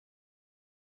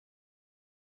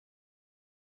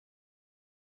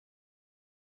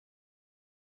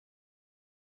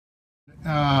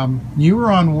You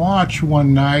were on watch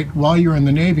one night while you were in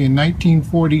the Navy in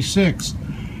 1946,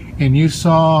 and you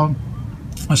saw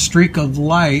a streak of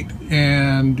light,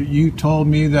 and you told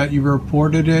me that you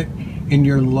reported it in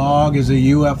your log as a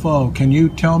UFO. Can you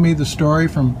tell me the story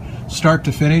from start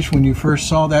to finish when you first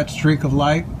saw that streak of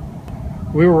light?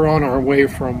 We were on our way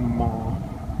from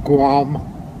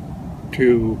Guam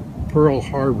to Pearl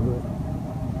Harbor,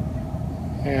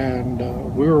 and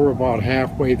we were about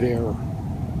halfway there,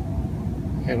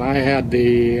 and I had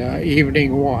the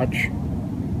evening watch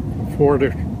from 4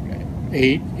 to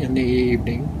 8 in the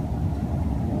evening,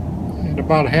 and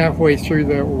about halfway through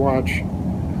that watch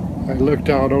I looked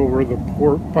out over the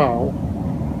port bow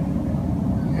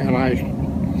and I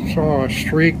saw a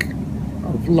streak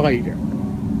of light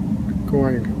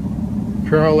going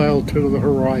parallel to the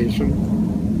horizon,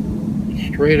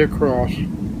 straight across,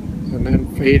 and then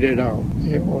faded out.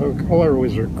 The color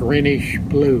was a greenish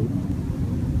blue.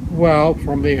 Well,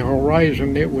 from the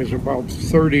horizon it was about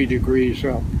 30 degrees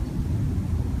up,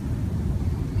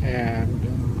 and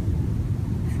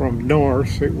from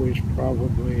north it was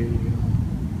probably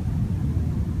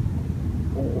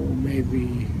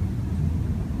maybe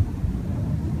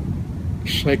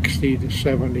 60 to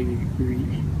 70 degrees.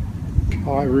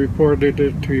 I reported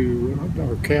it to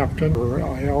our captain.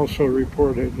 I also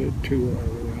reported it to our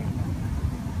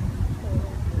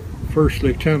first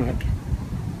lieutenant,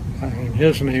 and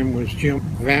his name was Jim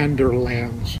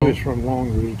Vanderlands. He was from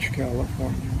Long Beach,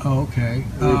 California. Oh, okay.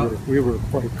 We were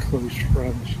quite close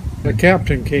friends. The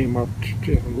captain came up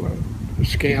to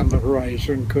scan the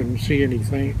horizon, couldn't see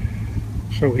anything,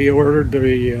 so he ordered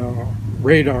the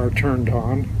radar turned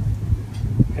on,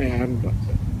 and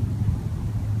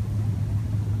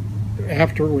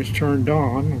after it was turned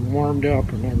on and warmed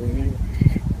up and everything,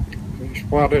 we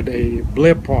spotted a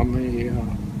blip on the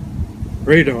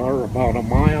radar about a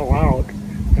mile out,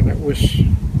 and it was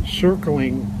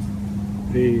circling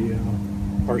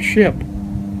our ship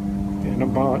in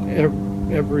about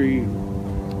every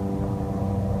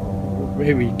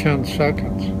maybe 10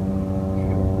 seconds.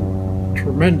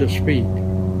 Tremendous speed,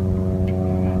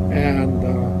 and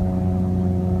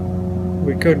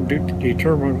we couldn't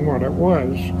determine what it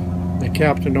was. The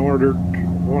captain ordered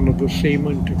one of the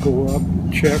seamen to go up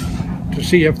and check to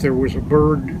see if there was a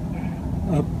bird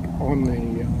up on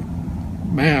the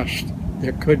mast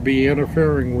that could be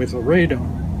interfering with the radar.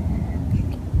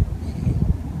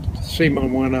 The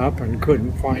seaman went up and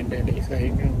couldn't find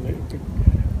anything, and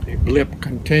the blip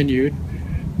continued.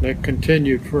 That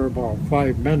continued for about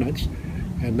 5 minutes,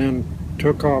 and then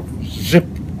took off,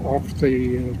 zipped off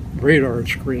the radar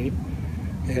screen,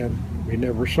 and we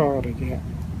never saw it again.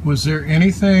 Was there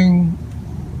anything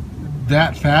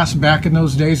that fast back in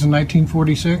those days in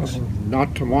 1946?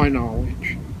 Not to my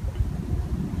knowledge.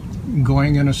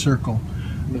 Going in a circle?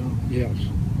 No, yes.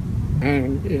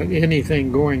 And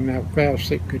anything going that fast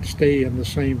that could stay in that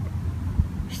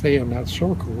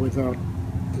circle without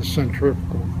the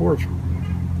centrifugal force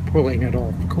pulling it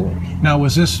off course. Now,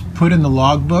 was this put in the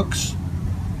logbooks?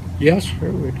 Yes,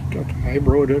 I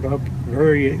wrote it up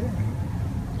very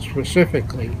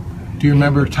specifically. Do you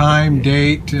remember time,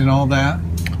 date, and all that?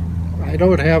 I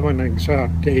don't have an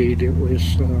exact date. It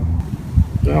was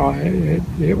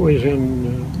it was in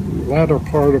the latter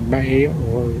part of May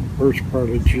or first part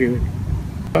of June.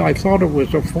 I thought it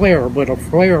was a flare, but a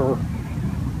flare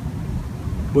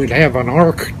would have an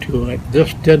arc to it.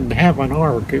 This didn't have an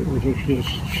arc. It was just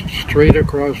straight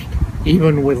across,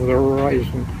 even with the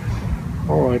horizon.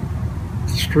 Oh, the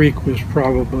streak was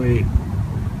probably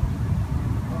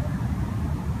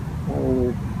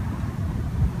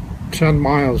 10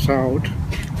 miles out.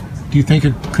 Do you think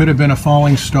it could have been a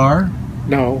falling star?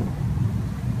 No.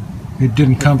 It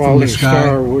didn't come from the sky? A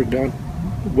falling star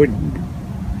wouldn't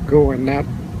go in that.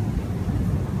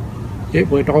 It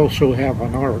would also have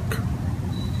an arc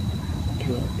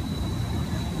to it.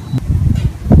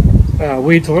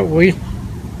 We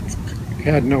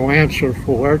had no answer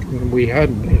for it, and we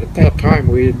hadn't, at that time,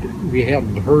 we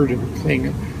hadn't heard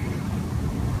anything.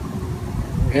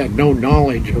 We had no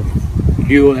knowledge of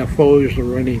UFOs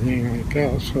or anything like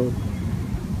that, so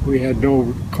we had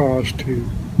no cause to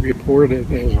report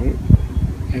it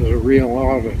as a real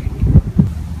oddity.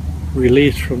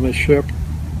 Released from the ship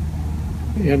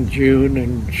in June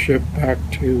and shipped back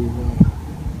to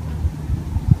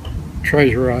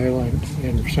Treasure Island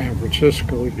in San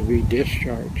Francisco to be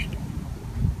discharged.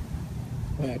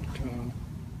 But